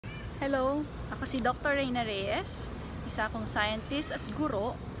Hello, ako si Dr. Reina Reyes, isa akong scientist at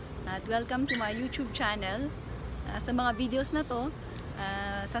guro, at welcome to my YouTube channel. Sa mga videos na to,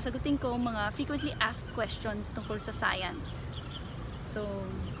 sasagutin ko mga frequently asked questions tungkol sa science. So,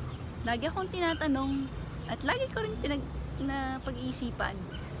 lagi akong tinatanong at lagi ko rin pag-iisipan,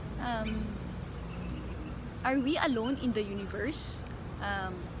 are we alone in the universe?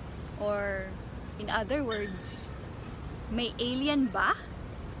 Or in other words, may alien ba?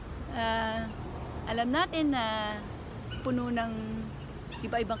 Alam natin na puno ng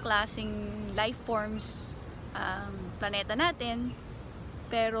iba-ibang klaseng life forms ang planeta natin,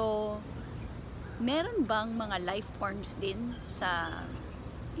 pero meron bang mga life forms din sa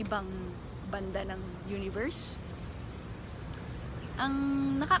ibang banda ng universe? Ang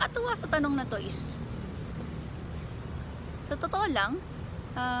nakakatuwa sa tanong na to is, sa totoo lang,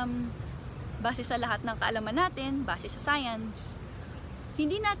 base sa lahat ng kaalaman natin, base sa science,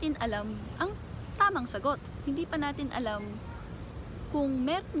 hindi natin alam ang tamang sagot. Hindi pa natin alam kung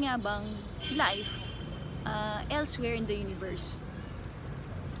meron nga bang life elsewhere in the universe.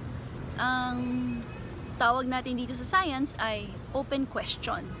 Ang tawag natin dito sa science ay open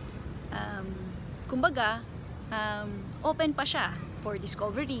question. Kumbaga, open pa siya for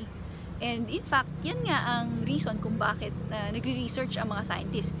discovery. And in fact, yan nga ang reason kung bakit nagre-research ang mga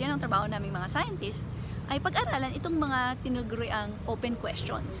scientists. Yan ang trabaho naming mga scientists, ay pag-aralan itong mga tinaguriang open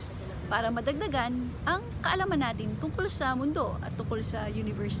questions para madagdagan ang kaalaman natin tungkol sa mundo at tungkol sa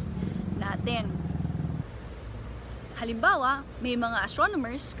universe natin. Halimbawa, may mga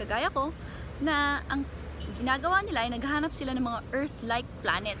astronomers, kagaya ko, na ang ginagawa nila ay naghahanap sila ng mga Earth-like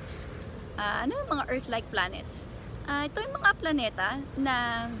planets. Ano yung mga Earth-like planets? Ito yung mga planeta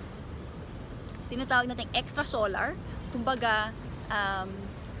na tinatawag natin extrasolar. Kumbaga,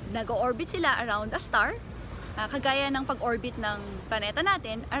 nag-orbit sila around a star, kagaya ng pag-orbit ng planeta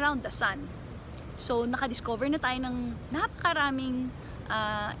natin around the sun. So, nakadiscover na tayo ng napakaraming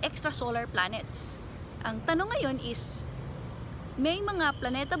extrasolar planets. Ang tanong ngayon is, may mga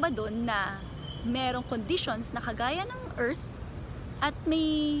planeta ba doon na merong conditions na kagaya ng Earth, at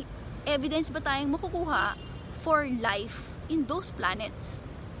may evidence ba tayong makukuha for life in those planets?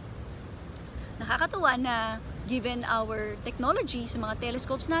 Nakakatuwa na given our technology sa mga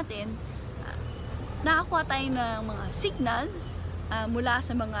telescopes natin, nakakuha tayo ng mga signal mula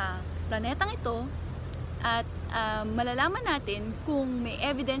sa mga planetang ito, at malalaman natin kung may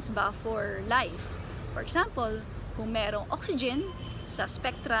evidence ba for life. For example, kung merong oxygen sa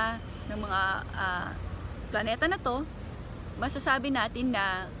spectra ng mga planeta na to, masasabi natin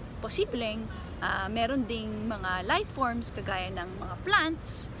na posibleng meron ding mga life forms kagaya ng mga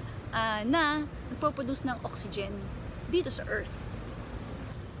plants na nagpo-produce ng oxygen dito sa Earth.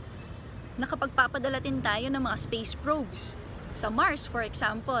 Nakapagpapadala din tayo ng mga space probes sa Mars, for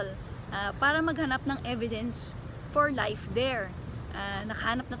example, para maghanap ng evidence for life there.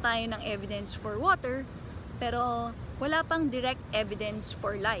 Nakahanap na tayo ng evidence for water, pero wala pang direct evidence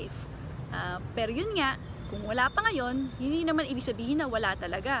for life. Pero yun nga, kung wala pa ngayon, hindi naman ibig sabihin na wala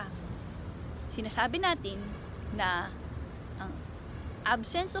talaga. Sinasabi natin na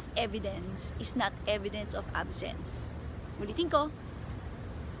absence of evidence is not evidence of absence. Ulitin ko,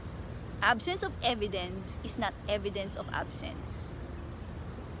 absence of evidence is not evidence of absence.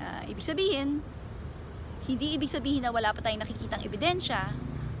 Ibig sabihin, hindi ibig sabihin na wala pa tayong nakikitang ebidensya,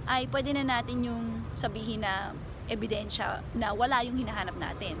 ay pwede na natin yung sabihin na ebidensya na wala yung hinahanap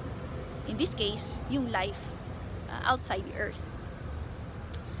natin. In this case, yung life outside the Earth.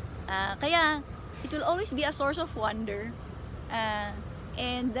 Kaya, it will always be a source of wonder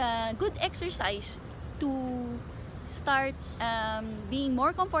and good exercise to start being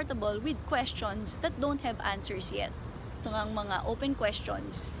more comfortable with questions that don't have answers yet. Ito ang mga open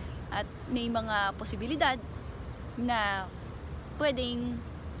questions, at may mga posibilidad na pwedeng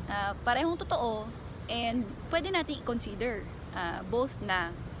parehong totoo, and pwede natin i-consider both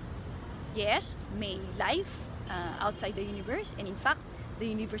na yes, may life outside the universe, and in fact, the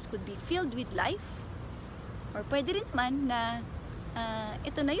universe could be filled with life, or pwede rin naman na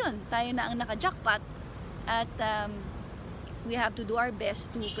ito na yun, tayo na ang naka-jackpot, at we have to do our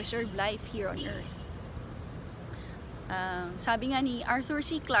best to preserve life here on Earth. Sabi nga ni Arthur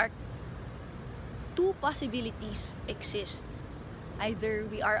C. Clarke, two possibilities exist. Either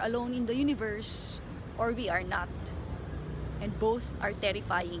we are alone in the universe, or we are not. And both are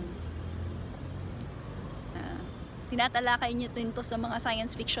terrifying. Tinatalakay niyo ito sa mga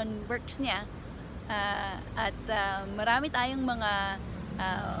science fiction works niya. At marami tayong mga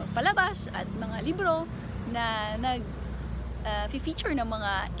palabas at mga libro na nag-feature ng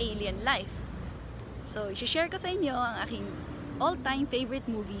mga alien life. So, i-share ko sa inyo ang aking all-time favorite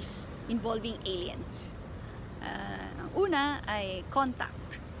movies involving aliens. Ang una ay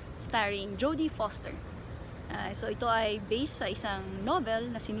Contact, starring Jodie Foster. So ito ay based sa isang novel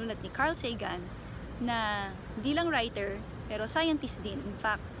na sinulat ni Carl Sagan na hindi lang writer pero scientist din. In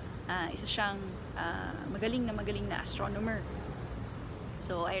fact, isa siyang magaling na astronomer.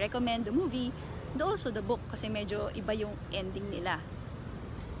 So I recommend the movie and also the book kasi medyo iba yung ending nila.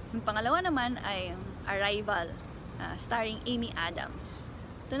 Yung pangalawa naman ay Arrival, starring Amy Adams.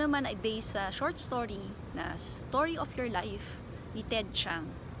 Ito naman ay based sa short story na Story of Your Life ni Ted Chiang.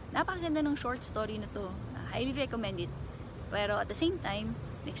 Napakaganda ng short story na to. Highly recommend it. Pero at the same time,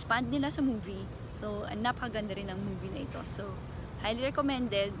 na-expand nila sa movie. So, napakaganda rin ng movie na ito. So, highly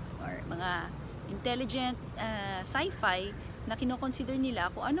recommended or mga intelligent sci-fi na kinoconsider nila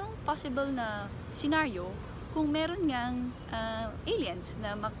kung anong possible na scenario kung meron ngang aliens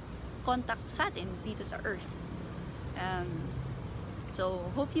na mag-contact sa atin dito sa Earth. So,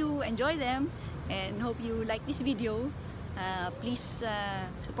 hope you enjoy them and hope you like this video. Please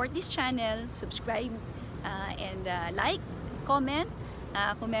support this channel, subscribe, and like, comment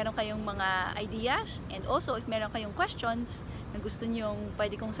kung meron kayong mga ideas, and also if meron kayong questions na gusto nyong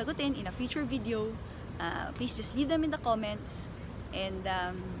pwede kong sagutin in a future video, please just leave them in the comments, and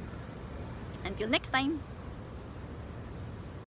until next time.